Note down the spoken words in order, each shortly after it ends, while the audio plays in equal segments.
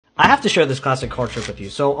I have to share this classic card trick with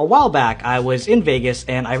you. So a while back, I was in Vegas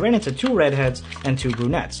and I ran into 2 redheads and 2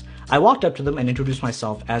 brunettes. I walked up to them and introduced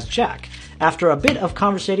myself as Jack. After a bit of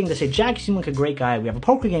conversating, they said, "Jack, you seem like a great guy. We have a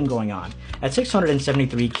poker game going on at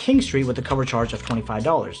 673 King Street with a cover charge of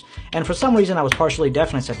 $25. And for some reason, I was partially deaf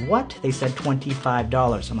and I said, "What?" They said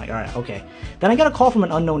 $25. I'm like, all right, okay. Then I got a call from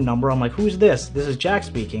an unknown number. I'm like, who's this? This is Jack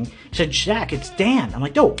speaking. He said, "Jack, it's Dan." I'm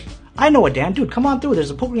like, no, I know it, Dan. Dude, come on through.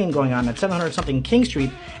 There's a poker game going on at 700 something King Street.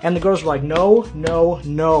 And the girls were like, no, no,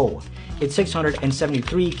 no. It's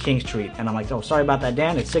 673 King Street. And I'm like, oh, sorry about that,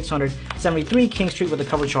 Dan. It's 673 King Street with a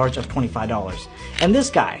cover charge of $25. And this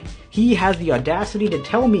guy, he has the audacity to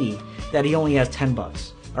tell me that he only has 10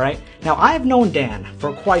 bucks. All right. Now, I've known Dan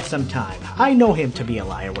for quite some time. I know him to be a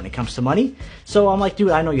liar when it comes to money. So I'm like,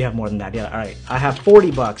 dude, I know you have more than that. Yeah, all right. I have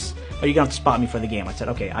 40 bucks. Are you going to spot me for the game? I said,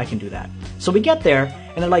 okay, I can do that. So we get there,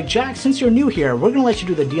 and they're like, Jack, since you're new here, we're going to let you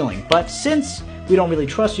do the dealing. But since we don't really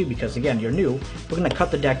trust you because, again, you're new, we're going to cut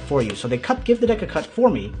the deck for you. So they give the deck a cut for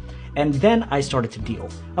me, and then I started to deal.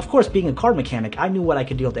 Of course, being a card mechanic, I knew what I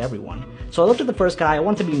could deal to everyone. So I looked at the first guy. I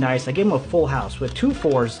wanted to be nice. I gave him a full house with 2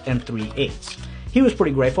 4s and 3 8s. He was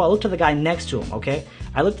pretty grateful. I looked at the guy next to him, okay?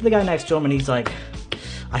 I looked at the guy next to him, and he's like,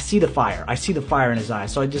 I see the fire. I see the fire in his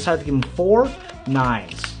eyes. So I decided to give him 4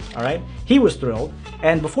 9s, all right? He was thrilled.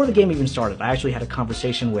 And before the game even started, I actually had a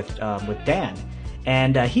conversation with Dan,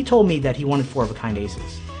 and he told me that he wanted 4 of a kind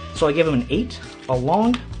aces. So I gave him an 8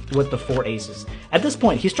 along with the 4 aces. At this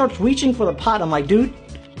point, he starts reaching for the pot. I'm like, dude,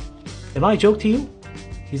 am I a joke to you?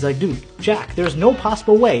 He's like, dude, Jack, there's no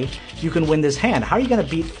possible way you can win this hand. How are you going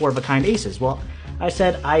to beat 4 of a kind aces? Well, I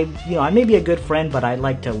said, I may be a good friend, but I'd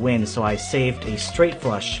like to win, so I saved a straight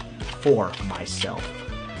flush for myself.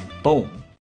 Boom.